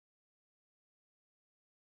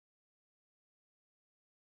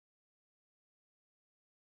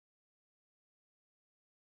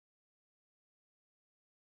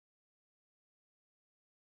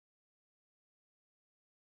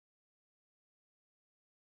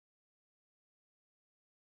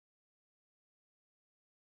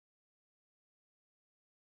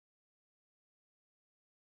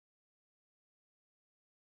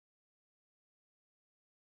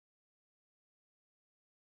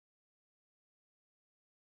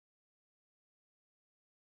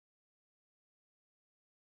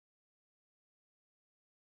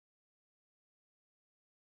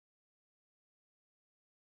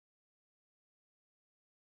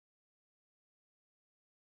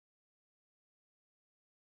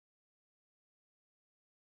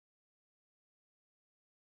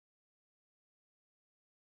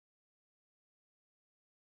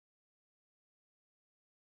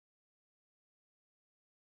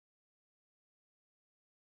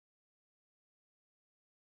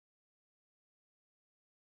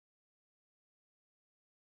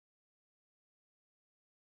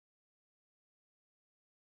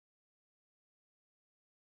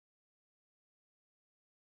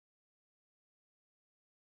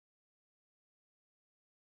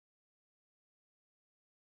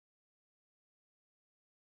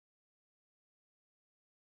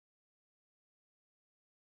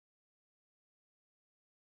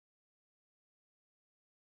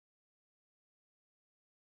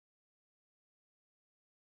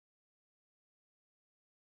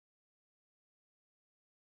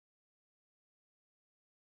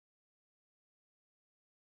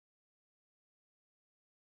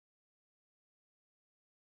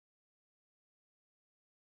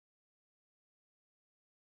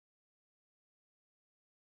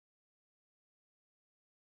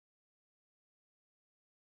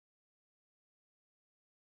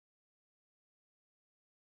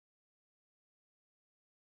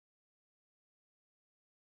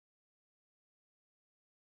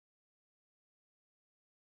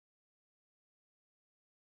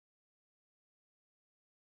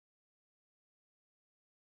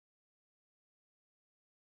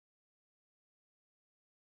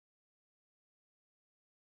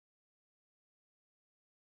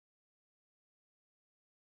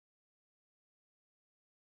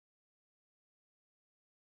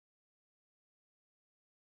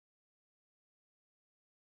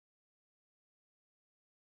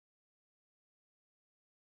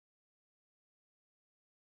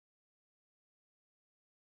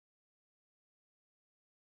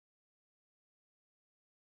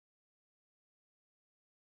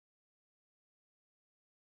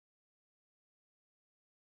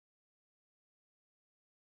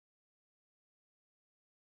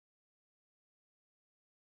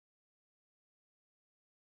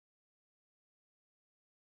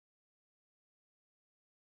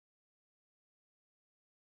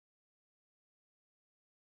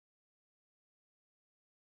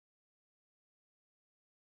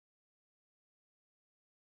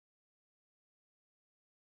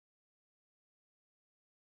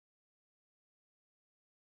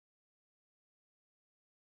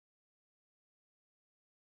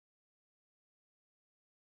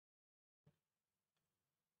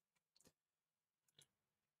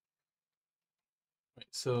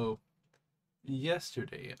So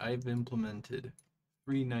yesterday I've implemented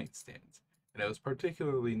 3 nightstands, and it was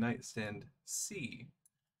particularly nightstand C,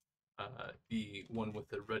 the one with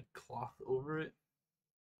the red cloth over it,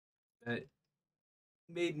 that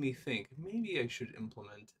made me think maybe I should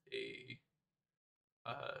implement a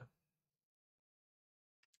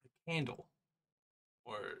candle,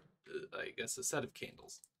 or I guess a set of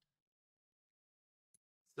candles.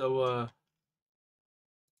 So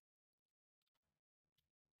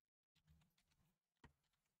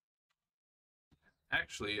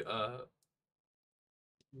actually,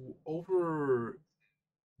 over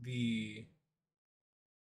the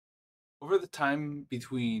over the time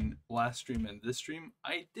between last stream and this stream,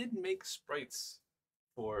 I did make sprites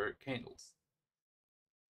for candles.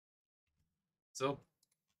 So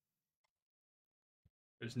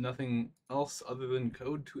there's nothing else other than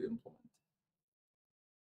code to implement.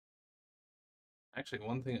 Actually,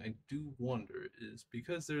 one thing I do wonder is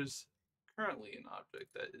because there's currently an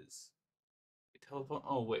object that is a telephone.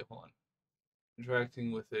 Oh, wait, hold on.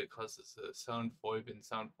 Interacting with it causes a sound void, and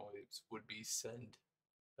sound voids would be sent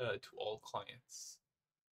to all clients.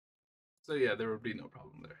 So, yeah, there would be no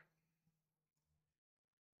problem there.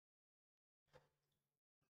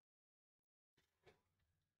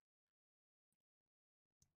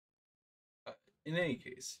 In any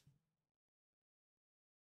case,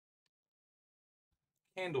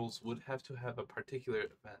 candles would have to have a particular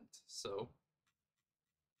event. So,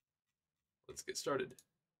 let's get started.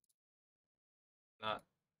 Not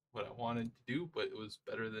what I wanted to do, but it was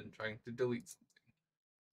better than trying to delete something.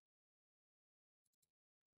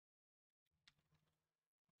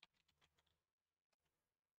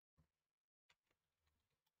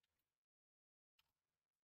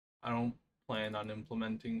 I don't plan on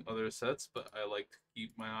implementing other sets, but I like to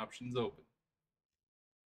keep my options open.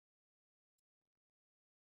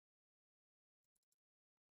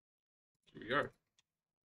 Here we are.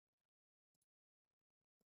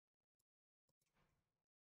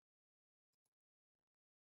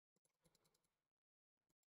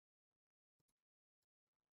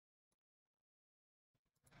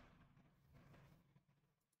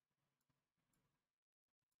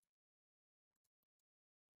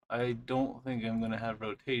 I don't think I'm going to have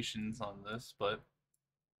rotations on this, but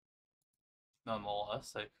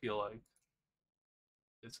nonetheless, I feel like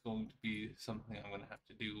it's going to be something I'm going to have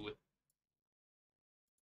to do with.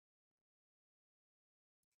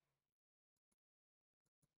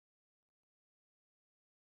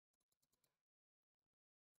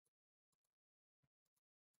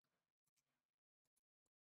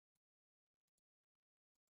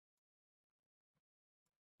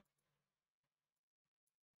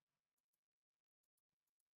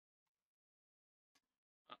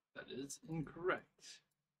 That is incorrect.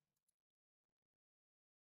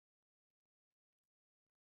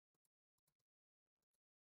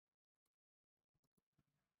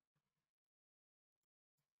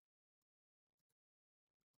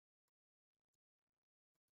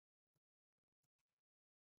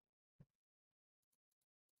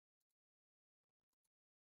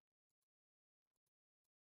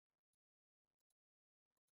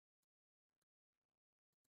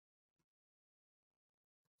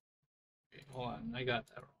 Okay, hold on, I got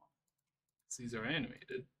that wrong. These are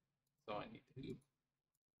animated, so I need to.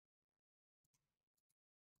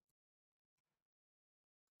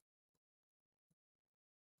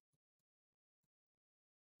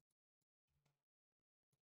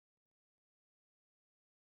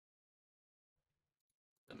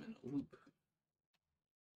 Them in a loop.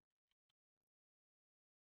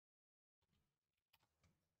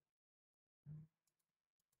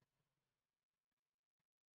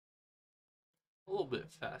 A little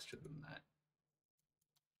bit faster than that.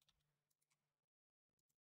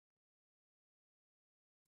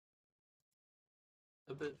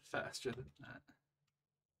 A bit faster than that.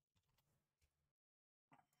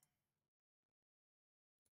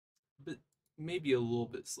 But maybe a little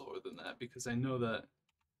bit slower than that, because I know that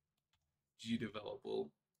GDevelop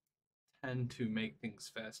will tend to make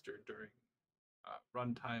things faster during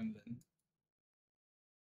runtime than.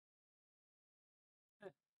 I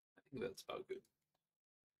think that's about good.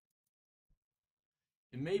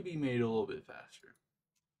 It may be made a little bit faster.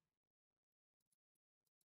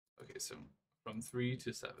 Okay, so from 3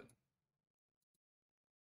 to 7.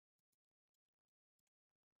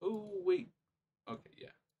 Oh, wait. Okay, yeah.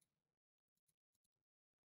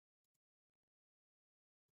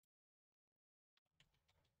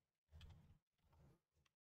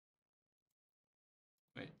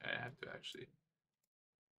 Wait, I have to actually.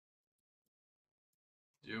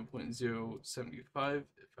 0.075,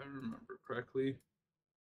 if I remember correctly.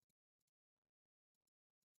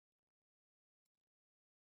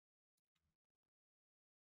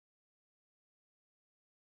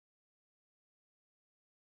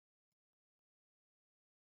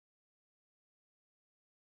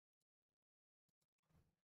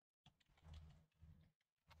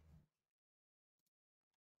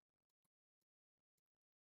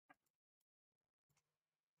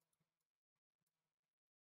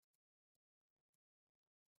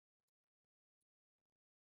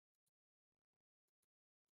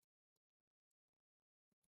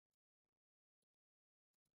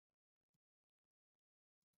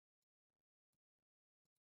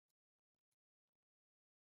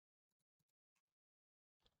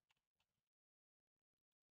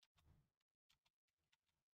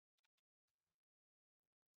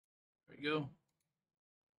 we go.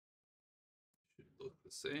 Should look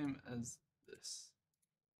the same as this.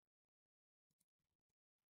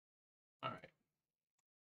 All right.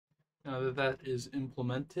 Now that that is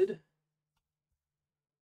implemented,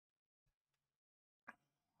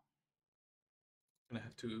 I'm gonna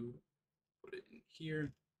have to put it in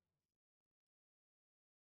here.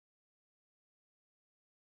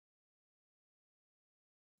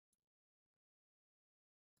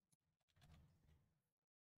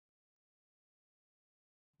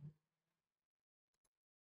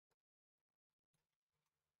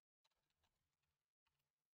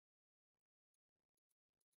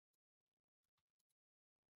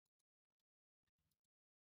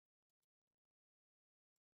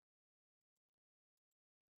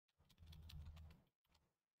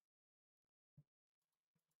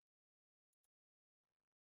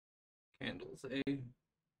 Candles A.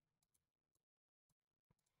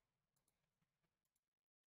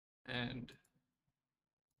 And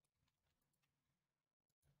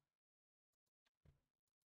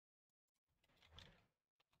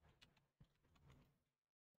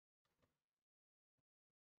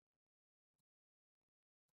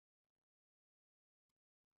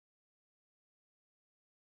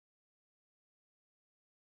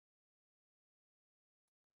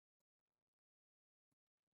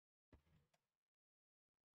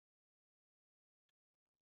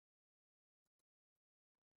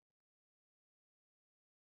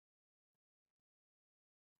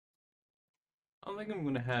I don't think I'm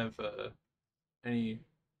gonna have any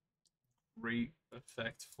great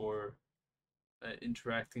effect for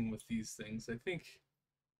interacting with these things. I think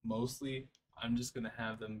mostly I'm just gonna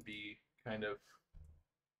have them be kind of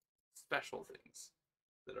special things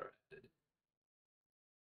that are added.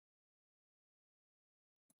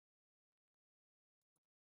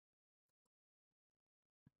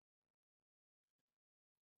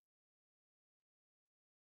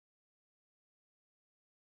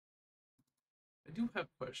 I do have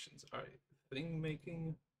questions. All right, thing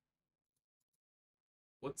making.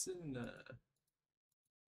 What's in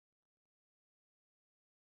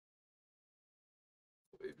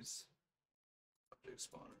waves object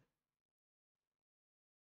spawner?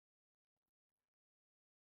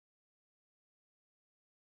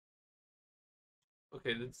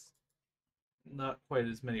 Okay, that's not quite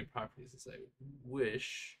as many properties as I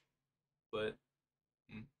wish, but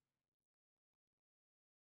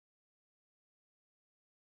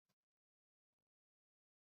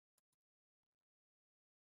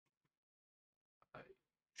I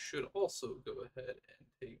should also go ahead and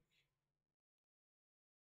take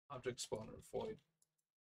object spawner void.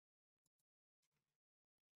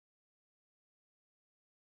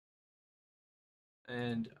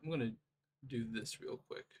 And I'm going to do this real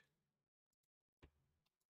quick.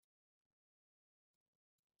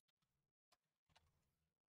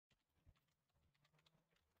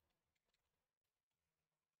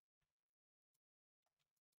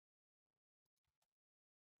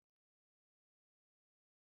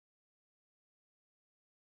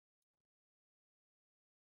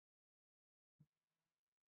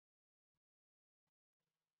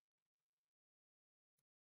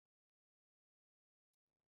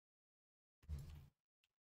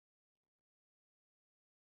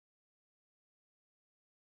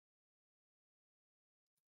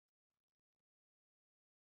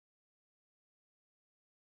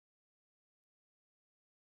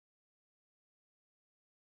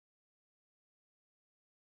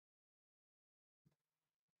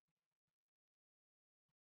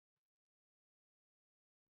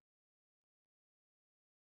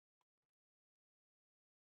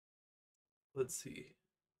 Let's see.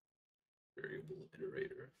 Variable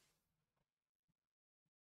iterator.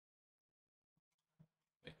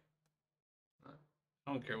 Wait, I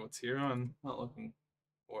don't care what's here. I'm not looking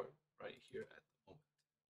for it right here at the moment.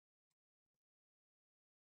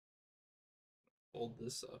 Hold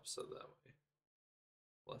this up so that way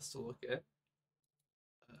less to look at.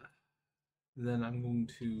 Then I'm going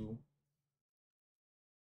to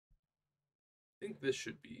think this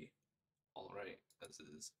should be all right as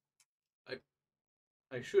is. I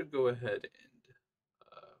I should go ahead and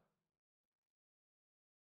add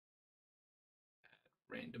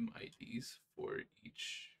random IDs for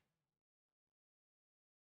each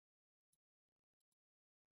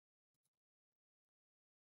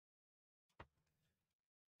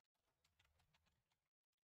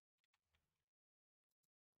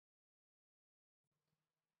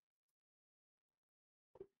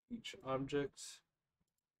object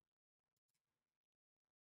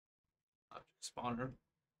spawner,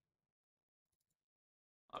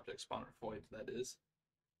 object spawner void, that is.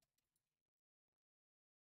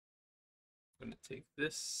 I'm going to take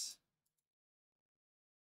this.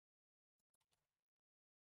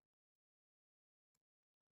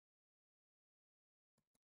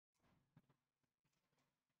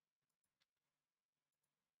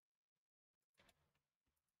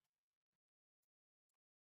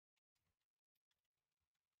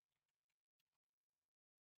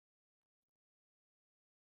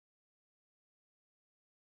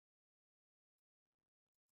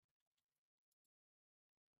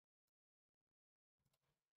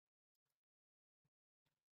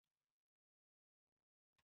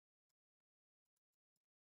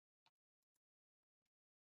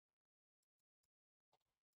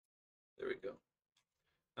 There we go.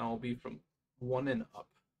 Now I'll be from 1 and up.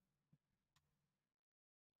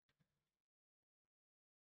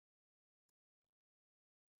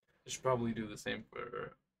 I should probably do the same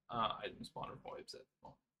for item spawner VoIPs at the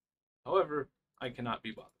moment. However, I cannot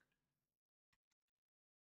be bothered.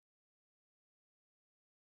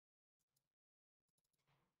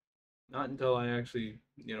 Not until I actually,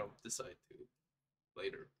 decide to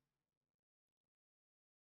later.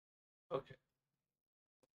 Okay.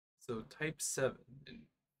 So type 7, and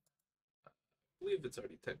I believe it's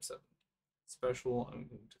already type 7. Special, I'm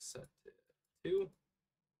going to set to 2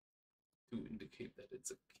 to indicate that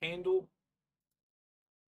it's a candle.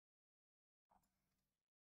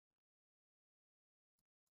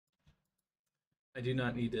 I do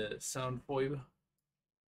not need a sound FOIB,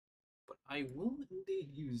 but I will indeed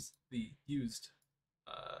use the used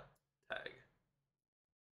tag.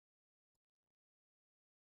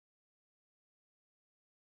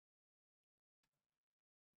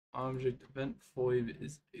 Object event FOIB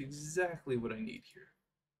is exactly what I need here.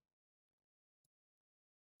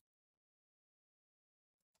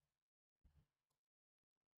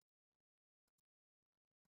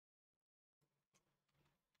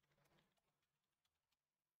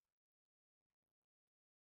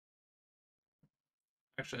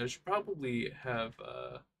 Actually, I should probably have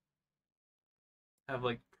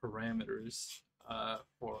like parameters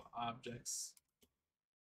for objects.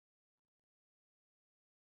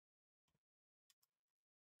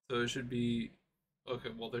 So it should be okay.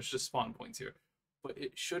 Well, there's just spawn points here, but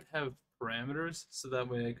it should have parameters so that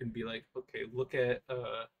way I can be like, okay, look at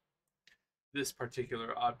this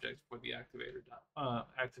particular object for the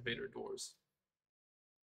activator doors,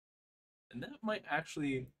 and that might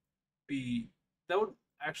actually be that would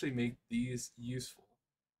actually make these useful.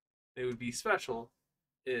 They would be special.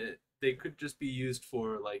 They could just be used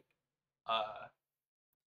uh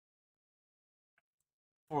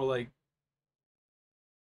for like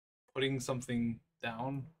putting something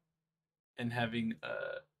down and having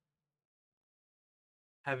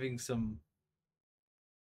some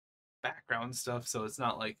background stuff so it's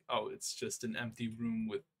not like, oh, it's just an empty room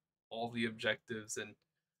with all the objectives and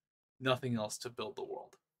nothing else to build the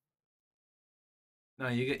world. No,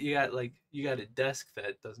 you got a desk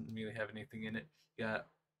that doesn't really have anything in it. You got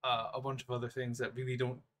a bunch of other things that really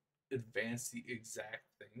don't advance the exact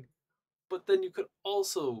thing. But then you could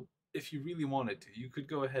also, if you really wanted to, you could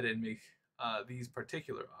go ahead and make these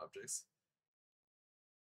particular objects.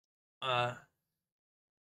 Uh,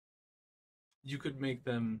 you could make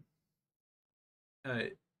them uh,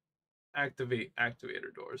 activate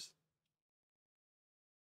activator doors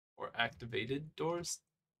or activated doors.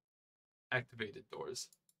 Activated doors.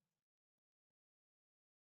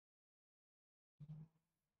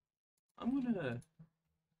 I'm gonna.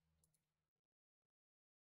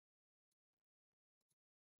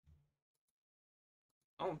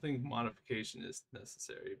 I don't think modification is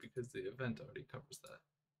necessary because the event already covers that.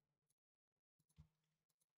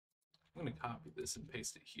 I'm gonna copy this and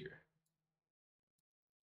paste it here.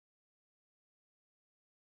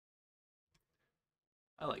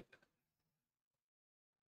 I like that.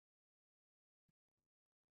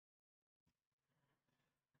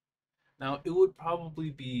 Now it would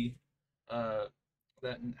probably be uh,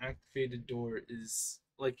 that an activated door is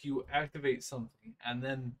like you activate something and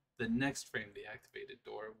then the next frame the activated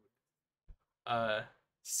door would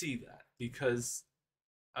see that because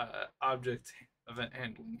object event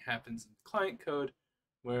handling happens in client code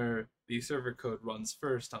where the server code runs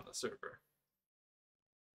first on the server.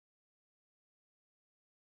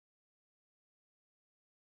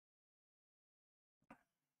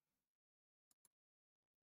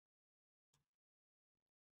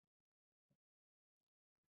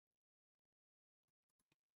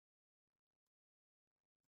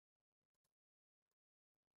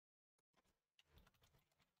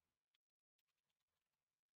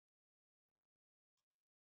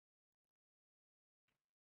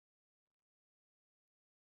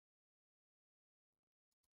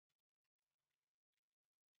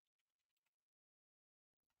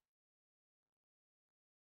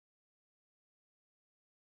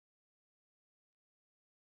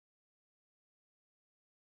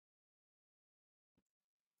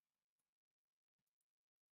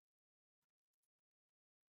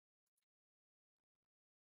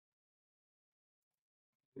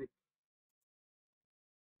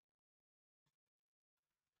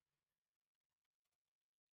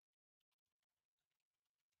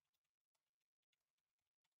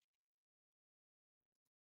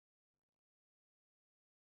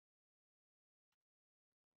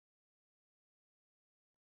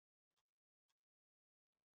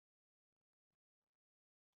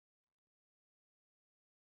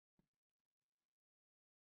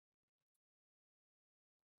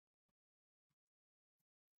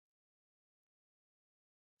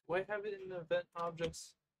 Do I have it in event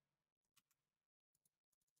objects?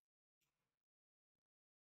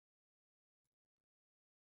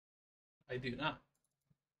 I do not.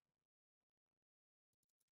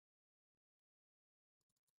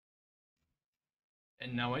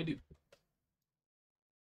 And now I do.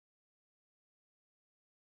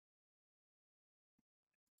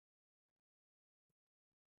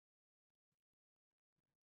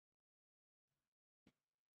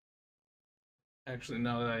 Actually,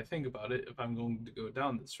 now that I think about it, if I'm going to go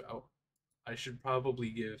down this route, I should probably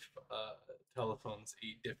give telephones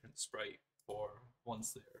a different sprite for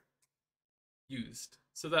once they're used.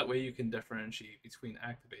 So that way you can differentiate between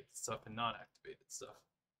activated stuff and non-activated stuff.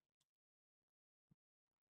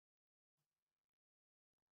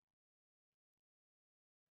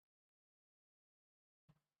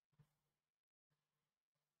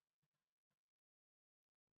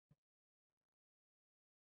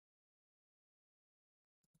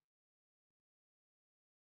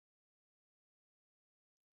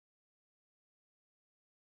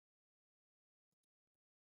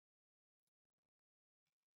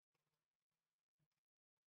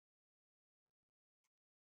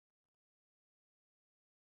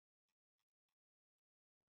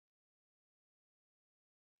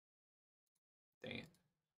 Dang it.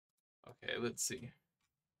 Okay, let's see.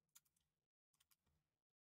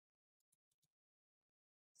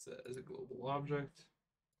 Set as a global object.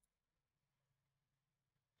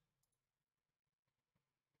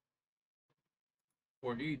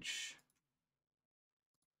 For each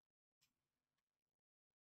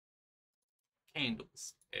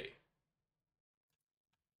candles A.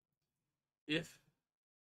 If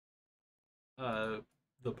uh,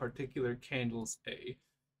 the particular candles A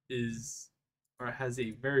is or has a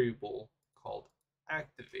variable called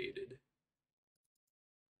activated,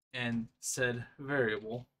 and said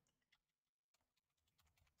variable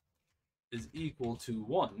is equal to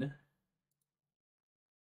 1,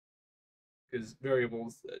 because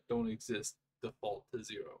variables that don't exist default to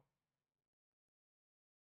 0.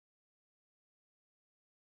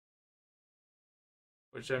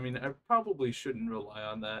 Which, I mean, I probably shouldn't rely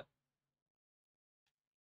on that,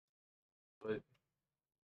 but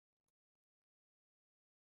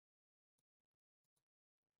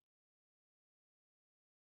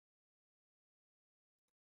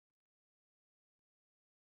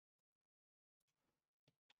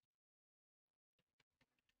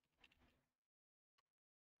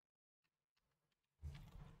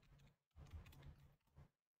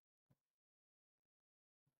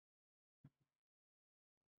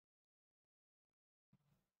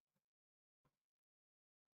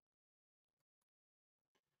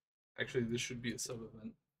actually this should be a sub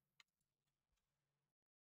event.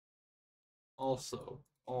 Also,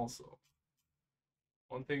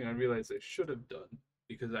 one thing I realized I should have done,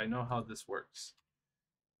 because I know how this works,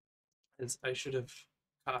 is I should have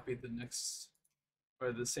copied the next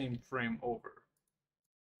or the same frame over.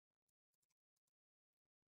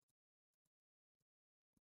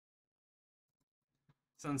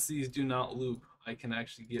 Since these do not loop, I can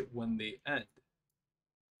actually get when they end.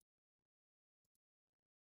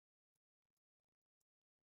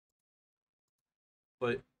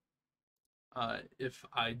 But if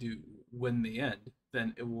I do when they end,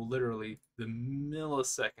 then it will literally, the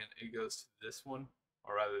millisecond it goes to this one,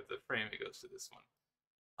 or rather the frame it goes to this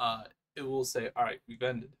one, it will say, all right, we've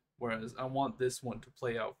ended. Whereas I want this one to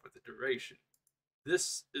play out for the duration.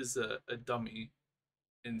 This is a dummy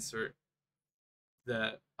insert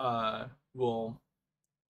that uh, will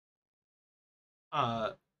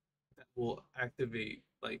activate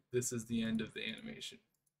like this is the end of the animation.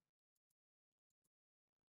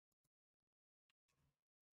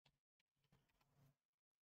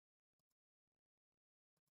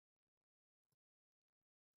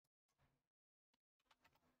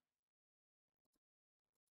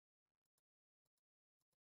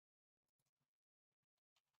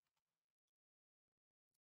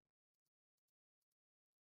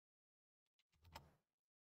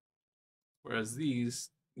 Whereas these,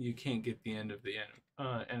 you can't get the end of the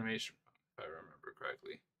animation from, if I remember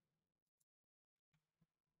correctly.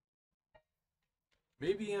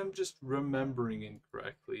 Maybe I'm just remembering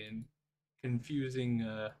incorrectly and confusing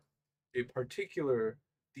a particular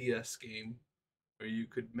DS game where you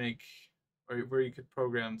could make, or where you could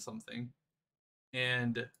program something,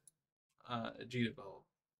 and GDevelop.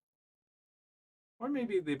 Or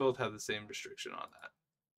maybe they both have the same restriction on that.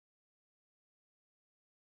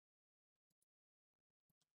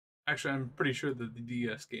 Actually, I'm pretty sure that the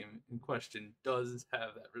DS game in question does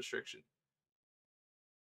have that restriction.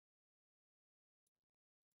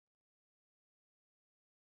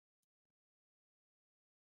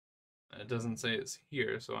 It doesn't say it's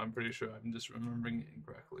here, so I'm pretty sure I'm just remembering it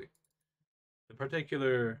incorrectly. The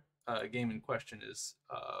particular game in question is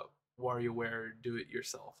WarioWare Do It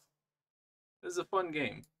Yourself. This is a fun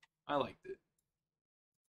game. I liked it.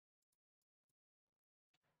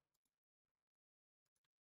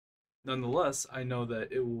 Nonetheless, I know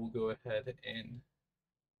that it will go ahead and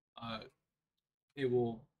uh, it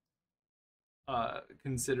will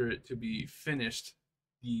consider it to be finished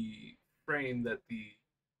the frame that the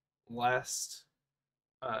last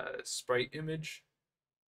sprite image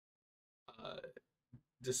uh,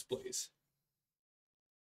 displays.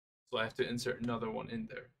 So I have to insert another one in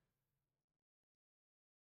there.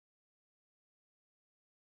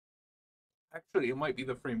 Actually, it might be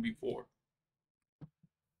the frame before.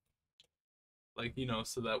 Like,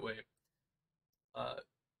 so that way uh,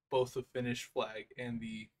 both the finish flag and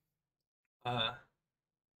uh,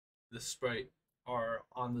 the sprite are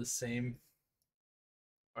on the same,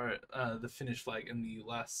 or the finish flag and the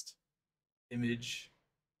last image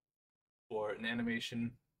for an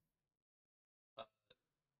animation uh,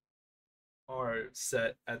 are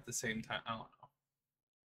set at the same time. I don't know.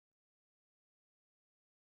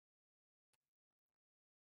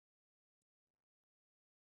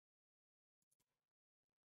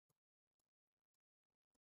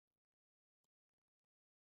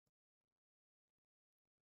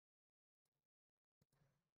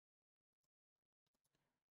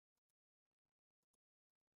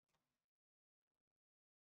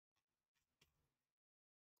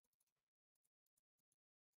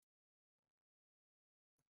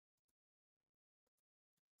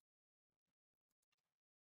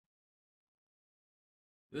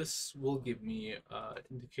 This will give me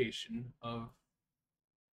indication uh,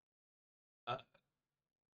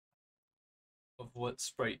 of what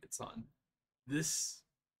sprite it's on. This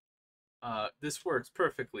this works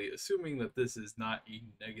perfectly, assuming that this is not a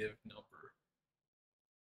negative number.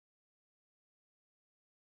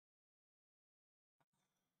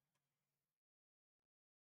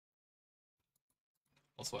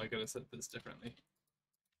 Also, I gotta set this differently.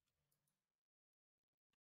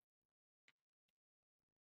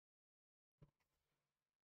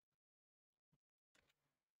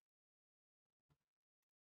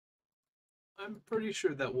 I'm pretty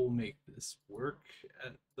sure that will make this work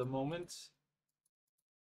at the moment.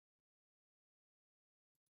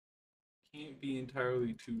 Can't be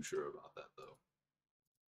entirely too sure about that though.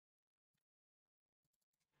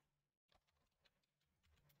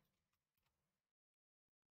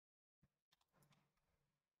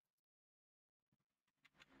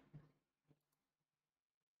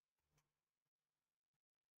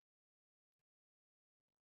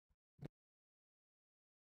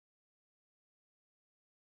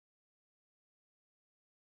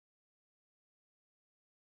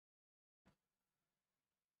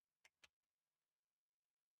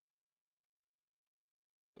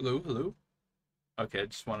 Hello, hello. Okay, I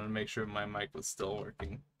just wanted to make sure my mic was still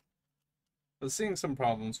working. I was seeing some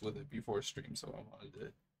problems with it before stream, so I wanted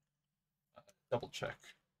to double check.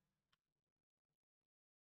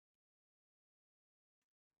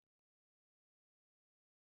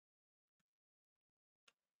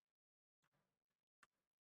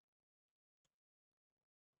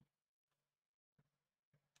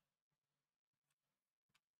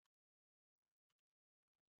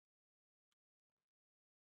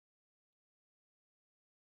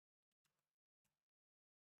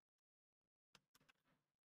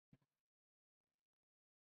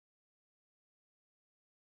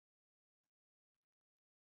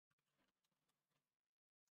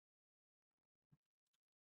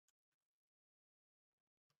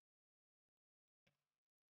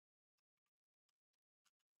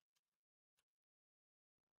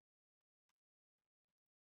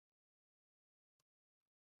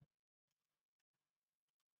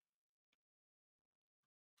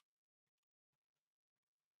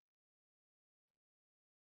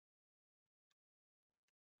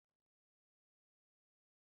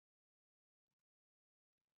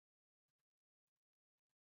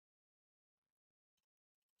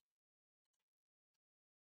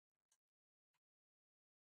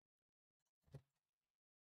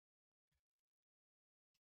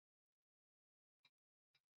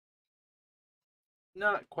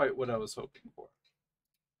 Not quite what I was hoping for.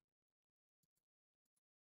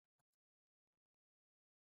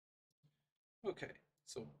 Okay,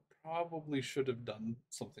 so probably should have done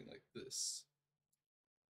something like this.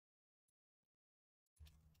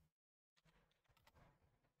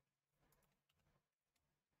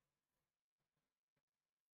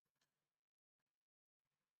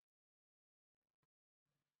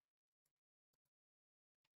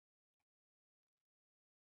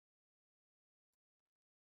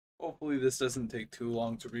 Hopefully this doesn't take too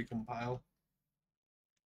long to recompile.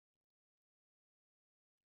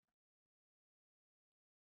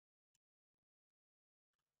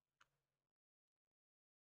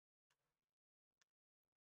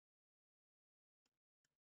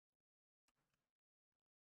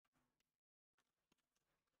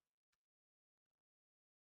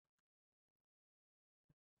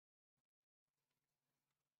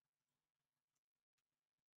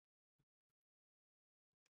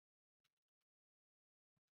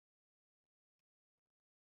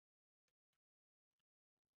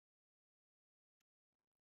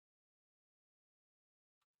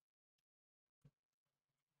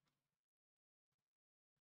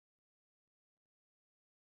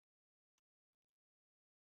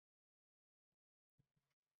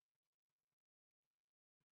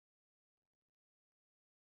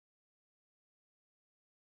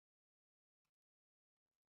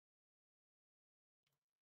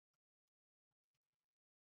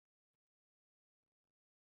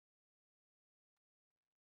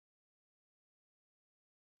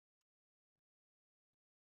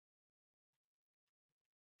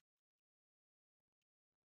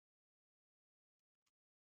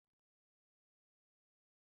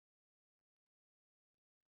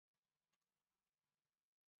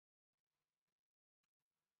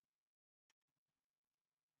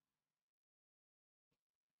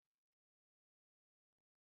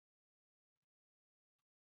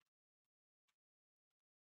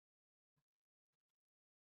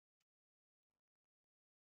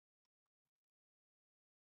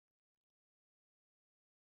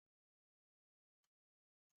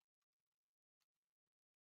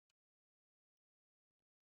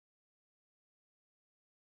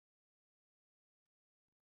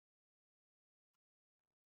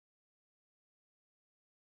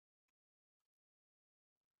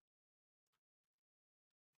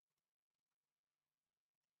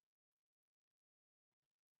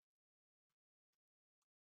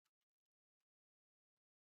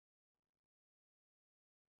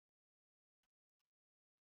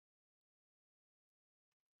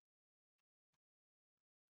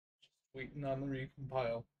 Waiting on the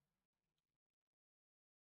recompile.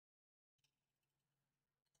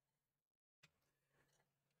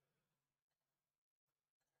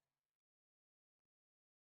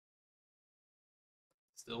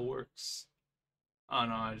 Still works. Oh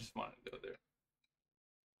no, I just wanted to go there.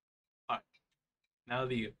 Alright. Now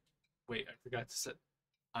the wait, I forgot to set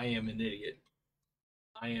I am an idiot.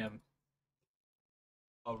 I am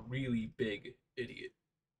a really big idiot.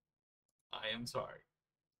 I am sorry.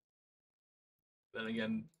 Then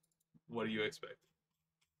again, what do you expect?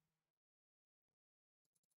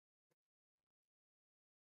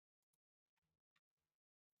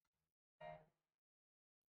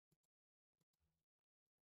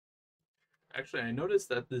 Actually, I noticed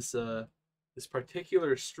that this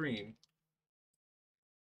particular stream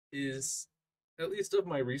is, at least of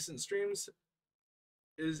my recent streams,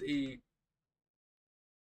 is a,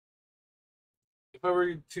 if I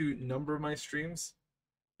were to number my streams,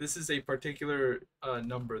 this is a particular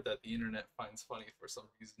number that the internet finds funny for some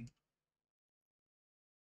reason.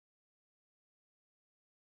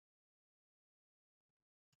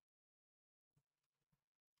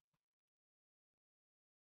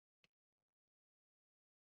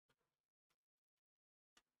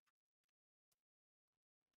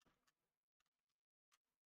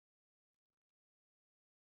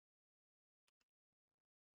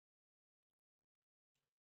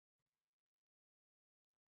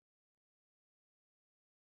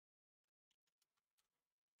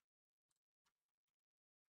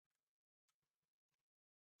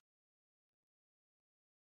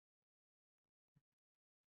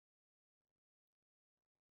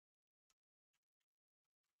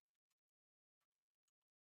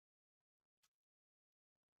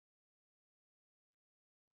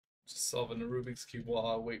 Just solving a Rubik's Cube while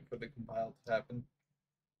I wait for the compile to happen.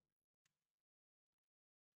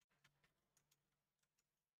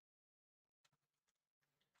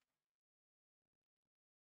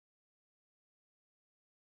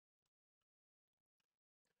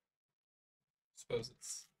 Suppose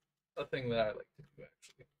it's a thing that I like to do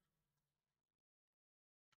actually.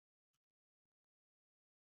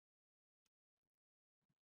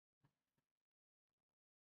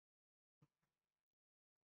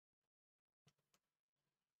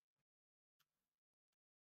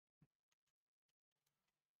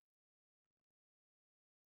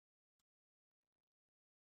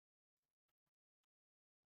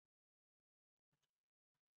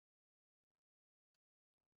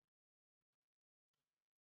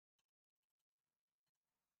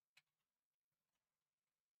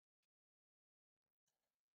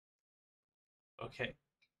 Okay,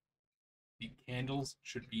 the candles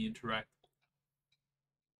should be interactable.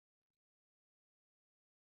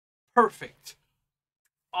 Perfect.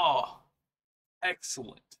 Oh,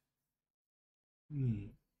 excellent. Hmm.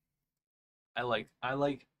 I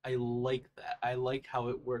like that. I like how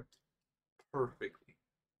it worked perfectly.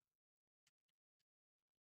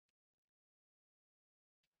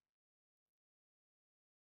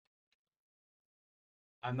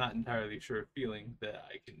 I'm not entirely sure feeling that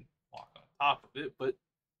I can walk on top of it, but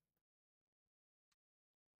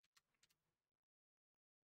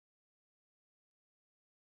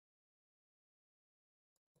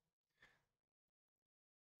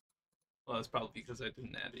well, that's probably because I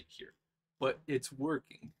didn't add it here. But it's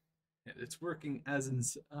working, and it's working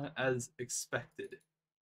as expected.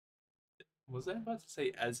 Was I about to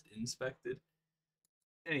say as inspected?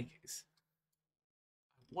 In any case,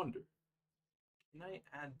 I wonder, can I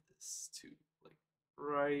add this to like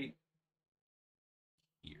right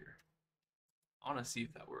here? I want to see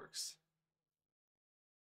if that works.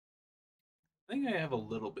 I think I have a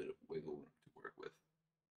little bit of wiggle room to work with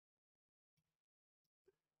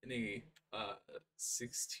in a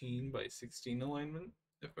 16 by 16 alignment,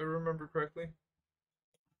 if I remember correctly.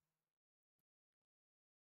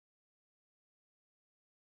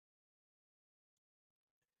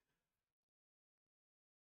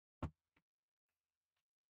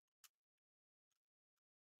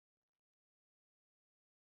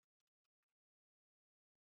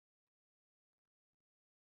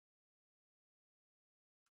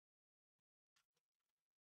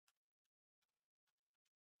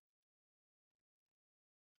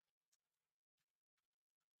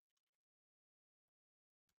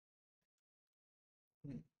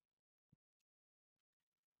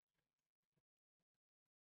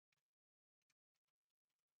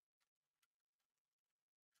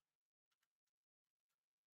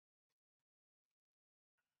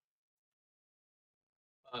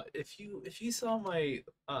 If you saw my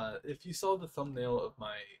if you saw the thumbnail of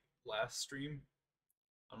my last stream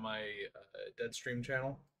on my Deadstream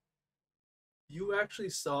channel, you actually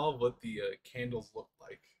saw what the candles looked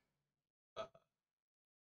like. Uh,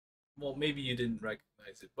 well, maybe you didn't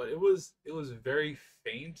recognize it, but it was very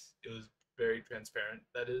faint. It was very transparent.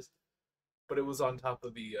 That is, but it was on top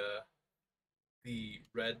of the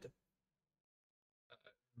red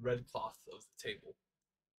cloth of the table,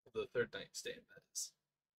 the third nightstand. That is.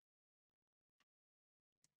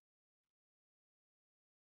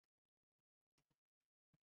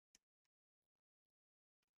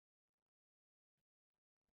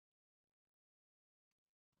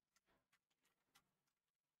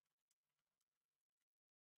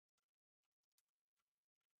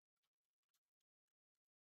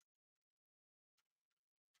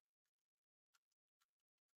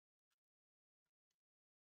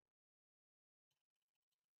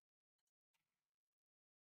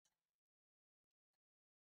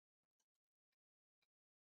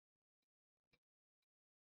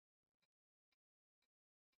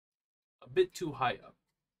 A bit too high up,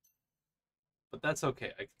 but that's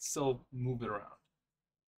okay. I can still move it around.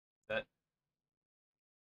 That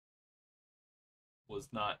was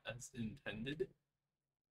not as intended.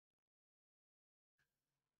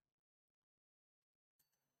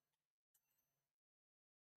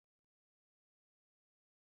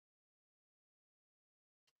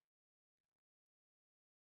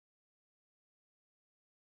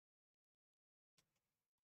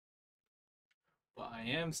 But I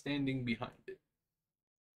am standing behind it.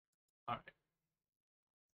 All right.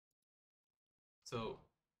 So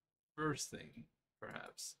first thing,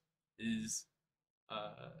 perhaps, is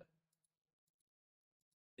uh,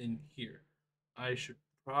 in here. I should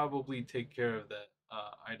probably take care of that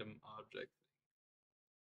item object.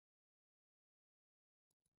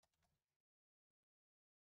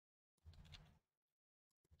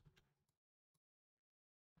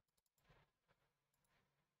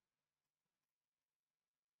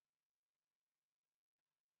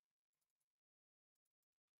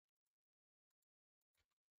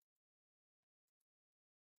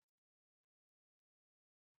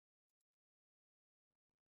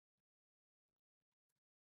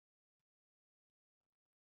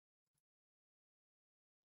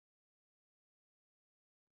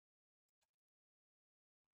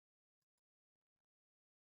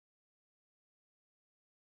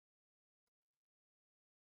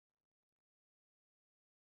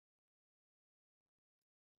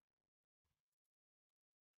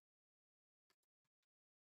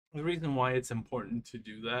 The reason why it's important to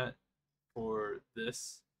do that for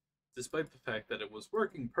this, despite the fact that it was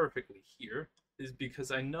working perfectly here, is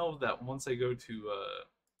because I know that once I go to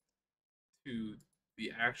the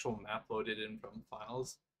the actual map loaded in from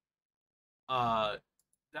files, uh,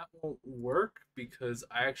 that won't work because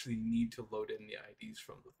I actually need to load in the IDs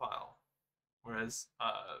from the file. Whereas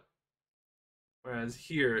whereas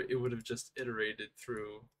here it would have just iterated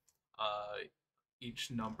through each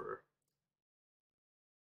number,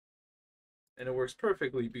 and it works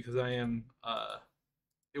perfectly because I am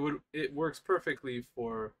it works perfectly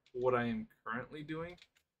for what I am currently doing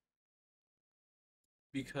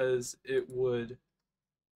because it would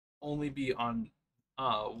only be on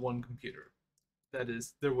one computer. That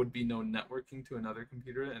is, there would be no networking to another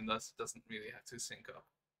computer, and thus it doesn't really have to sync up.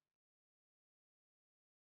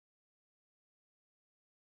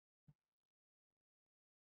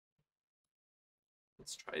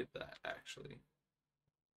 Let's try that actually.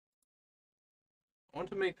 I want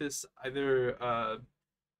to make this either I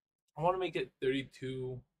want to make it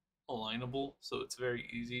 32 alignable, so it's very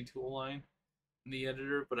easy to align in the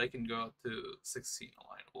editor, but I can go up to 16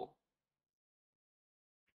 alignable.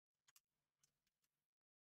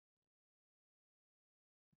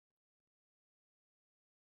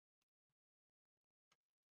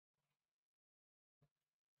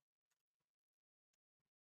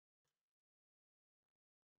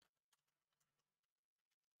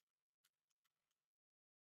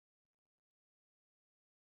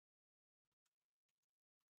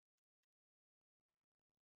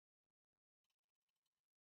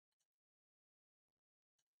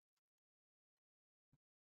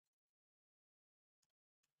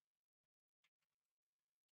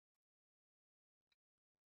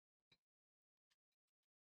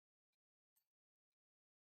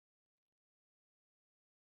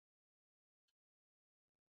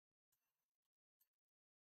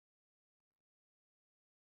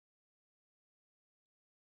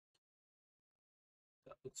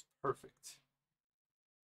 That looks perfect.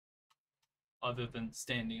 Other than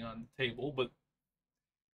standing on the table, but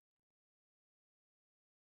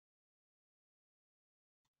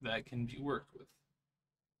that can be worked with.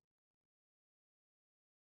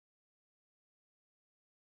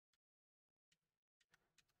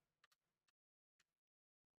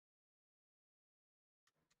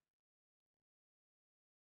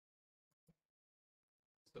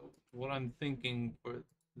 So what I'm thinking for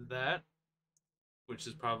that, which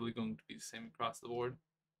is probably going to be the same across the board,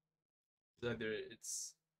 is either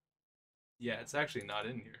it's yeah, it's actually not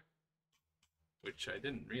in here, which I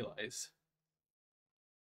didn't realize.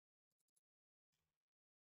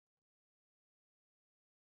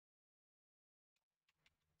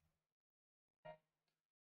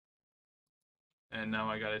 And now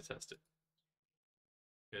I gotta test it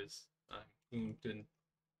because I'm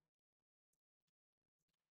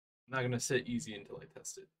not gonna sit easy until I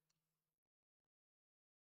test it.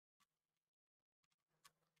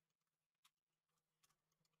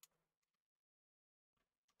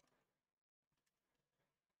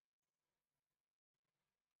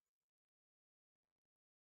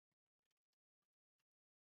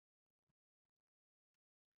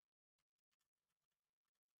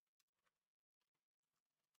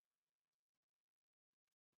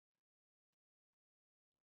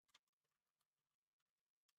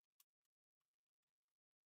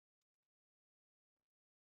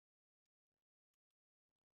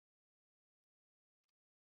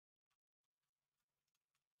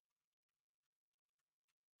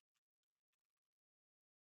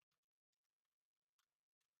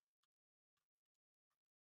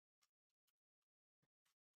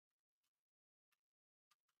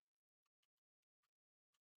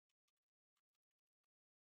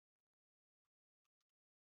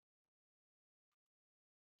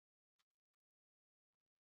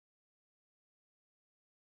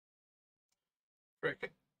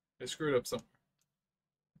 Frick, I screwed up somewhere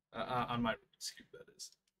on my Rubik's cube. That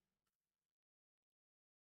is.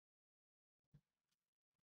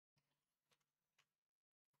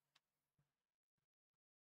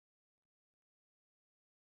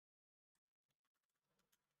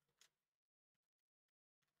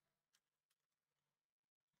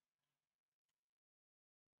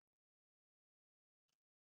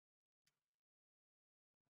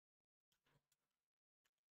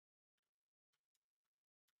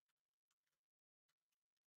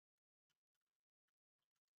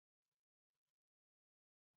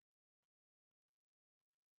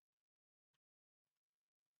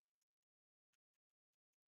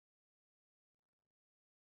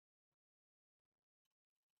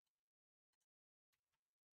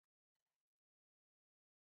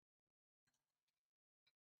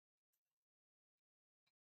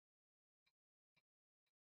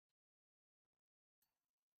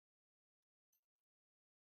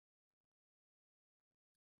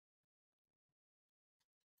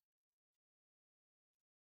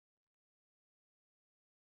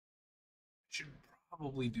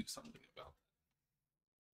 probably do something about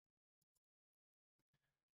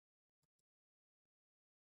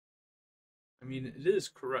that. I mean, it is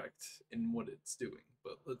correct in what it's doing,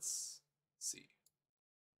 but let's see.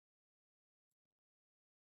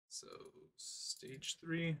 So, stage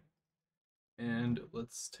 3, and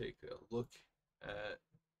let's take a look at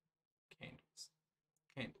candles.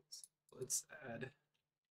 Candles. Let's add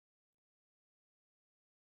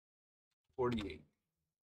 48.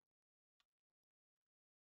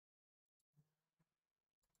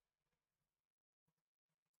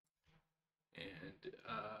 And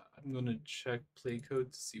I'm going to check play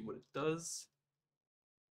code to see what it does.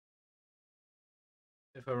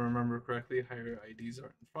 If I remember correctly, higher IDs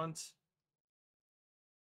are in front.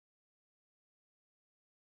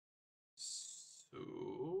 So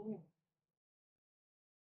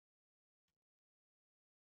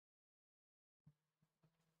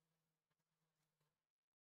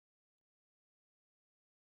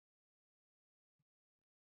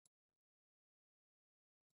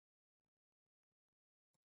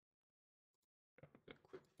I'm gonna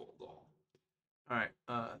click fold all. All right.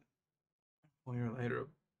 When you're later,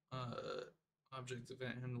 uh, object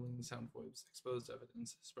event handling, sound voids, exposed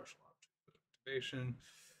evidence, special object activation,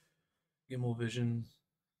 gimbal vision,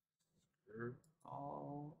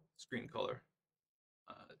 all screen color,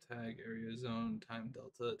 tag area zone, time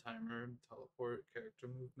delta, timer, teleport, character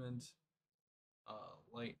movement,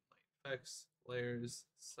 light effects, layers,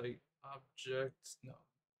 site object, no,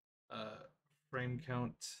 uh, frame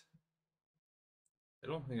count. I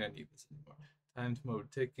don't think I need this anymore. Time to mode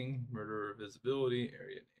ticking, murderer visibility,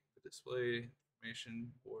 area name for display,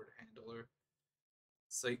 information, board handler,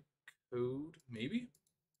 site code, maybe?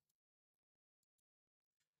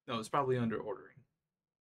 No, it's probably under ordering.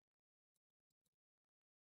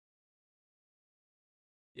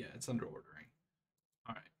 Yeah, it's under ordering.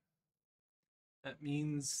 All right. That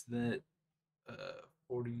means that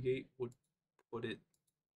 48 would put it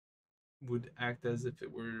would act as if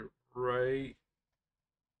it were right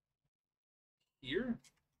here,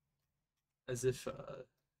 as if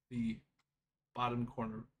the bottom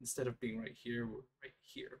corner, instead of being right here, were right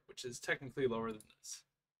here, which is technically lower than this.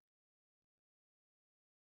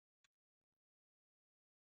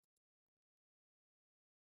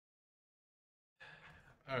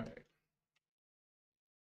 All right.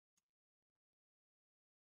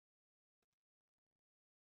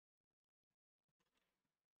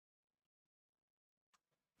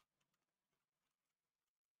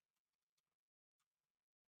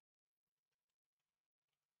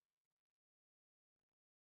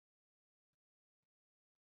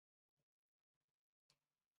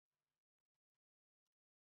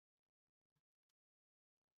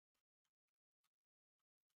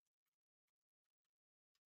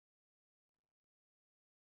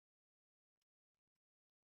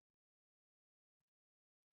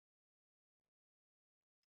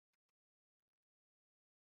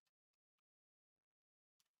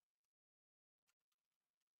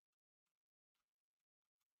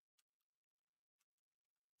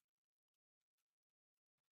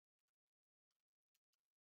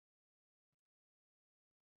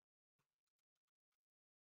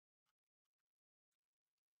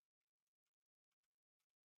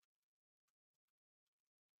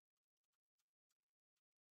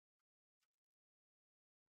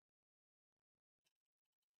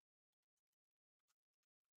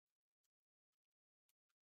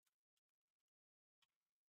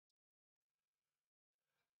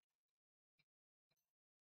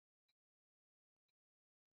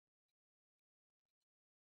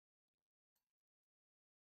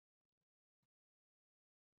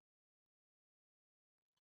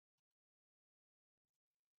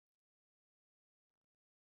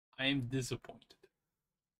 I am disappointed.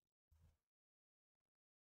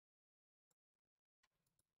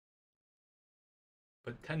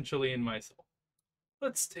 Potentially in myself.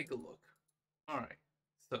 Let's take a look. All right.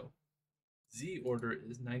 So Z order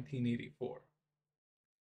is 1984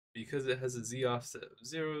 because it has a Z offset of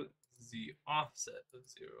 0, Z offset of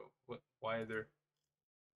 0. Why are there?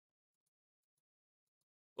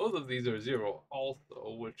 Both of these are 0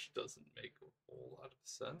 also, which doesn't make a whole lot of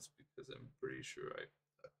sense because I'm pretty sure I.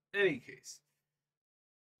 In any case,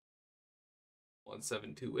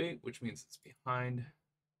 1728, which means it's behind.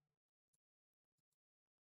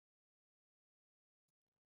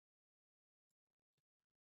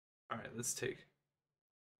 All right, let's take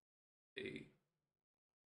a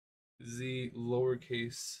Z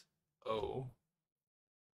lowercase o,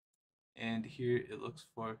 and here it looks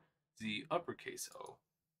for Z uppercase O.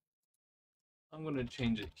 I'm going to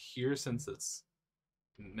change it here since it's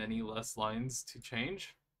many less lines to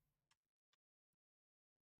change.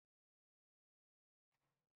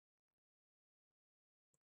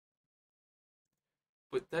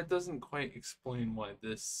 But that doesn't quite explain why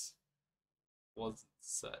this wasn't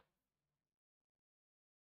set.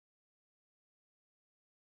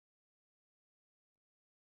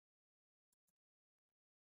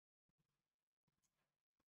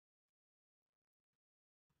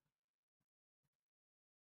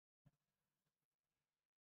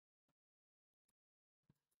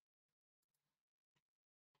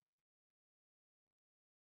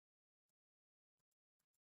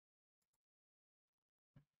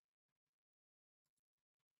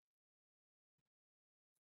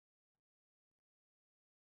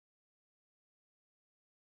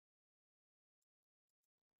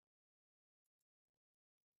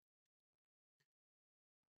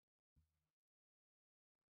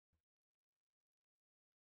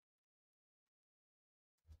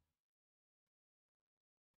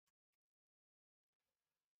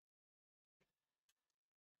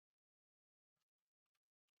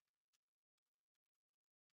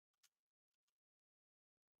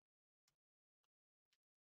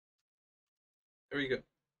 There we go.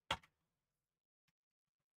 I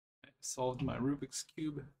solved my Rubik's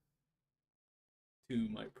Cube to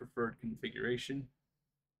my preferred configuration,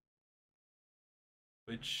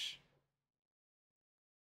 which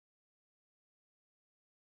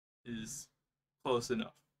is close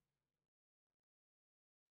enough.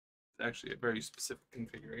 It's actually a very specific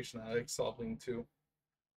configuration I like solving to.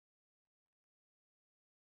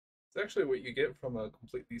 It's actually what you get from a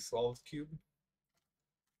completely solved cube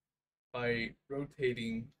by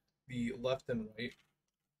rotating the left and right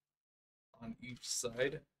on each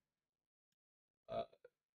side uh,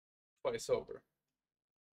 twice over.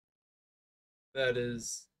 That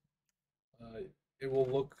is, uh, it will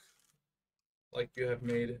look like you have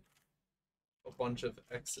made a bunch of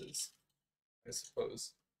X's, I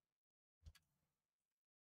suppose.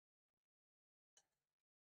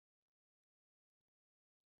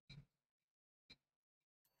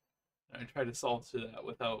 And I try to solve to that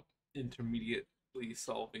without intermediately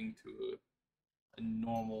solving to a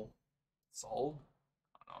normal solve.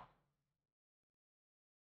 I don't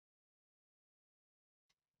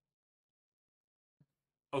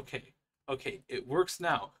know. Okay, okay, it works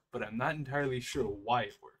now, but I'm not entirely sure why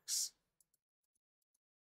it works.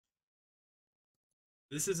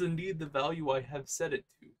 This is indeed the value I have set it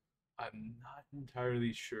to. I'm not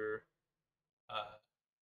entirely sure uh,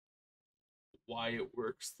 why it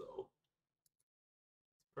works though.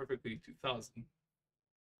 It's perfectly 2000.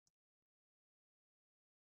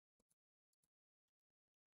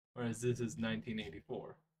 Whereas this is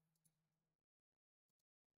 1984.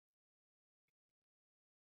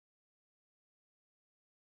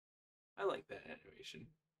 I like that animation.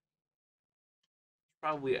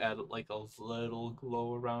 Probably add like a little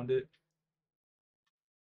glow around it,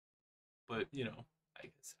 but you know,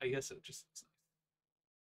 I guess it just looks nice.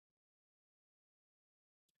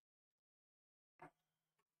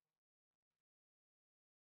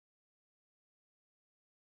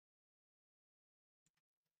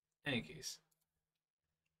 In any case,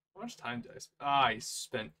 how much time did I spend? I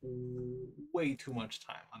spent way too much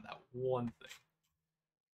time on that one thing.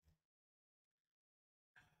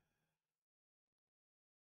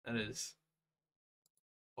 That is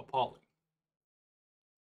appalling.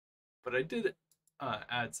 But I did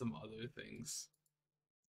add some other things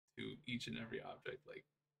to each and every object, like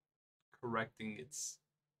correcting its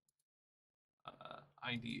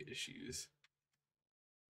ID issues.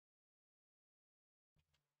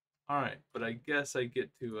 All right, but I guess I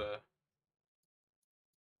get to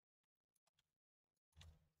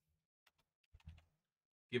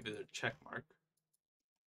give it a check mark.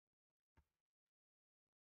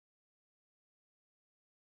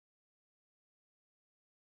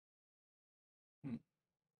 Hmm.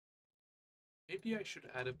 Maybe I should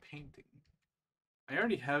add a painting. I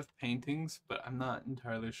already have paintings, but I'm not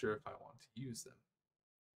entirely sure if I want to use them.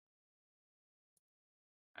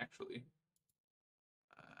 Actually,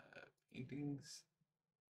 paintings.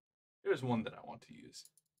 There's one that I want to use.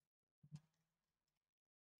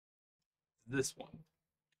 This one.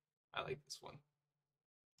 I like this one.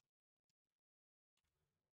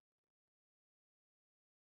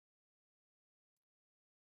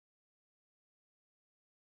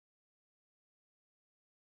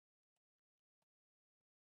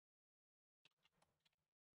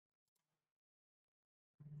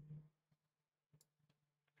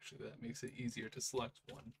 Actually, that makes it easier to select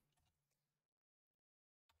one.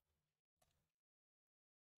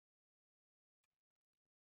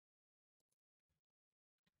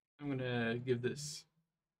 I'm gonna give this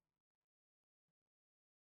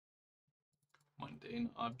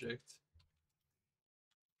mundane object.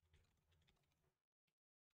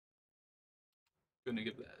 going to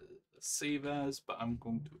give that a save as, but I'm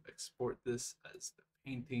going to export this as the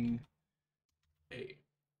painting A.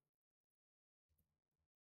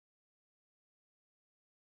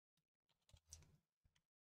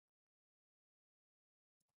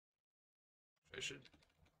 I should.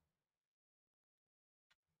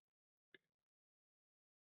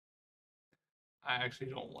 I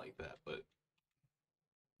actually don't like that, but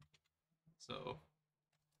so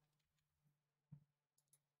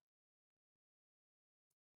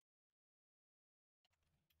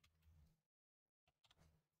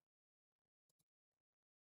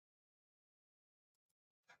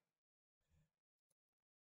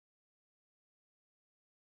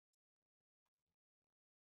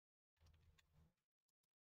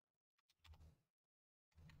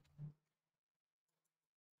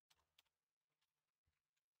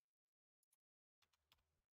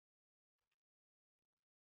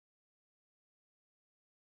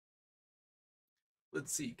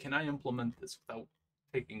let's see. Can I implement this without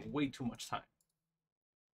taking way too much time?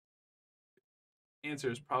 Answer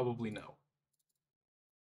is probably no.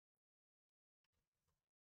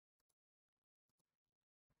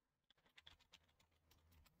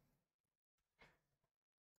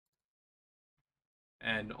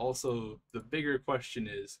 And also, the bigger question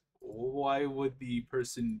is, why would the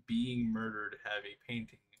person being murdered have a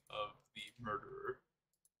painting of the murderer?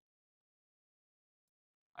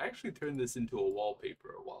 I actually turned this into a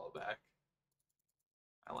wallpaper a while back.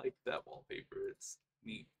 I like that wallpaper. It's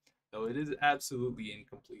neat. Though it is absolutely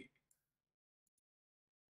incomplete.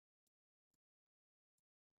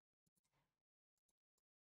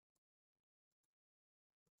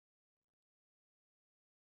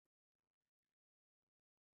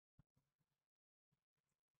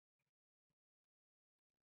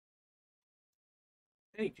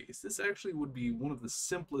 In any case, this actually would be one of the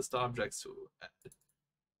simplest objects to add.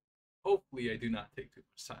 Hopefully I do not take too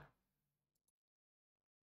much time.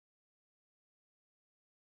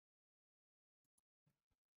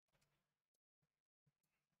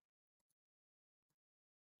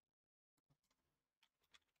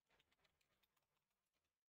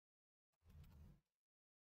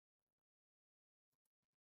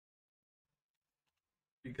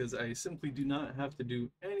 Because I simply do not have to do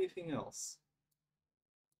anything else.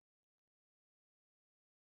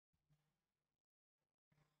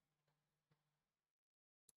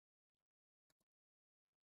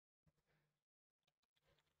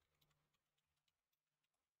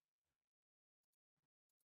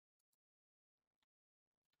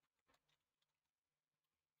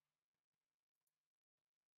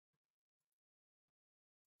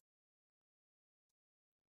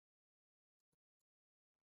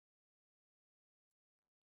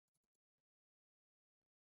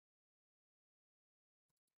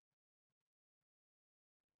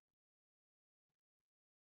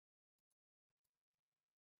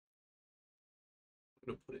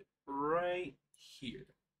 I'm going to put it right here.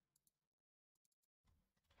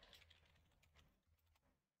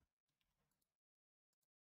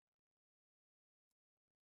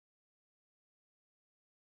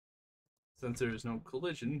 Since there is no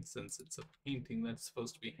collision, since it's a painting that's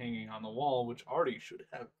supposed to be hanging on the wall, which already should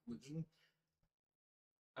have collision,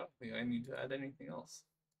 I don't think I need to add anything else.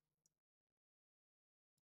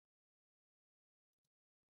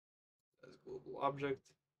 As global object.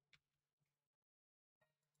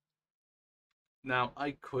 Now,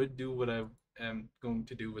 I could do what I am going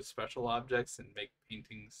to do with special objects and make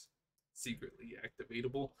paintings secretly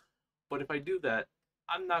activatable, but if I do that,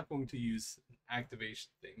 I'm not going to use an activation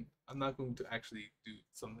thing. I'm not going to actually do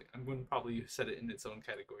something. I'm going to probably set it in its own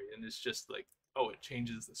category, and it's just like, oh, it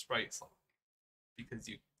changes the sprite slightly because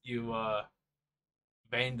you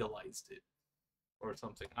vandalized it or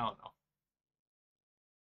something. I don't know.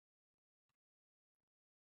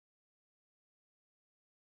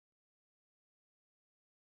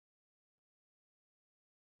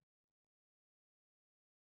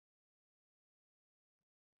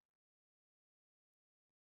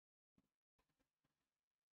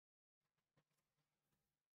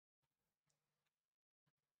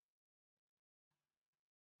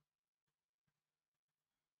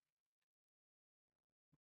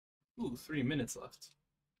 Ooh, 3 minutes left.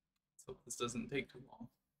 So this doesn't take too long.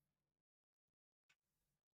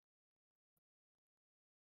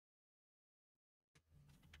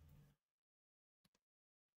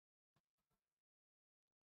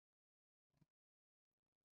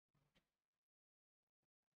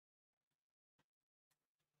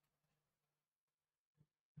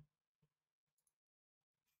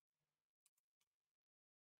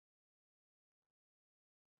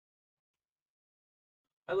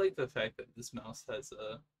 I like the fact that this mouse has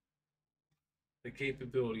a the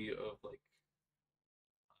capability of like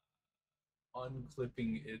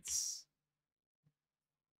unclipping its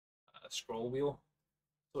scroll wheel,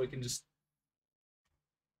 so I can just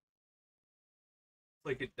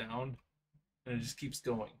click it down and it just keeps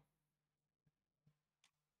going.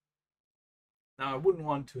 Now I wouldn't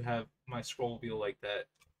want to have my scroll wheel like that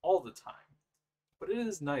all the time, but it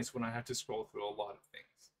is nice when I have to scroll through a lot of things.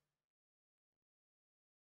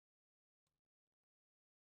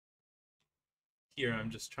 Here I'm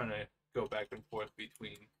just trying to go back and forth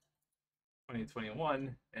between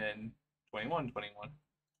 2021 and 2121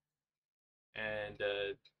 and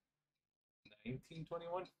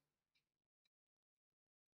 1921.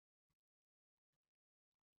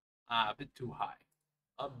 A bit too high.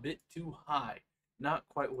 A bit too high. Not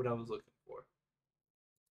quite what I was looking for.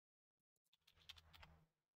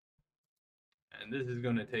 And this is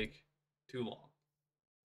going to take too long.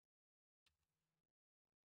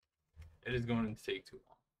 It is going to take too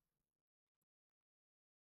long.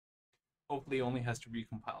 Hopefully it only has to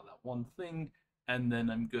recompile that one thing, and then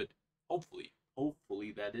I'm good. Hopefully.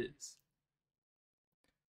 Hopefully that is.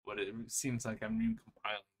 But it seems like I'm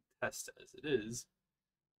recompiling the test as it is.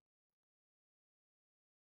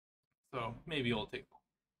 So maybe it'll take long.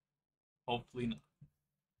 Hopefully not.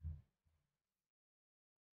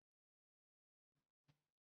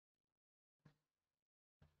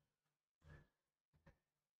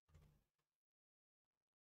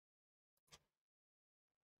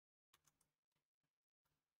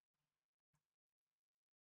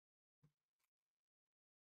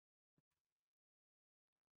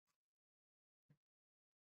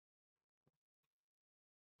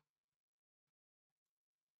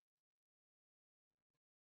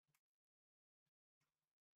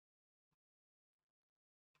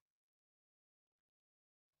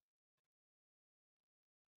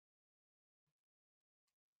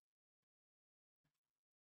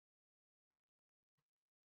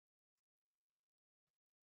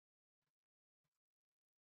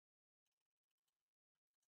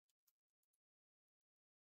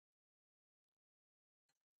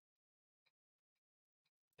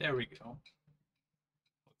 There we go.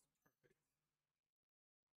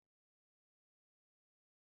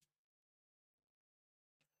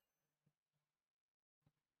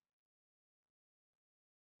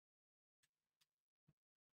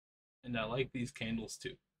 And I like these candles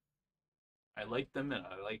too. I like them, and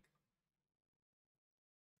I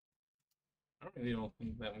don't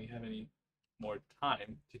think that we have any more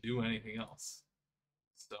time to do anything else.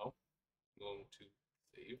 So I'm going to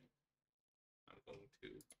save. I'm going to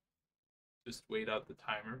just wait out the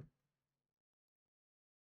timer,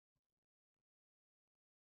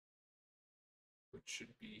 which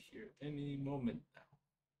should be here any moment now.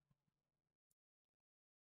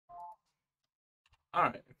 All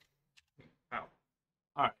right. Wow.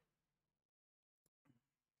 All right.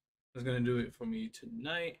 That's gonna do it for me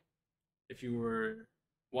tonight. If you were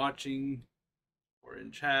watching or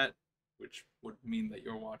in chat, which would mean that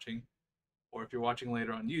you're watching, or if you're watching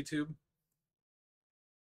later on YouTube,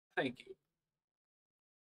 thank you.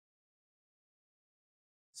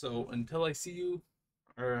 So until I see you,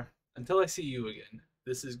 or until I see you again,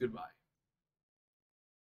 this is goodbye.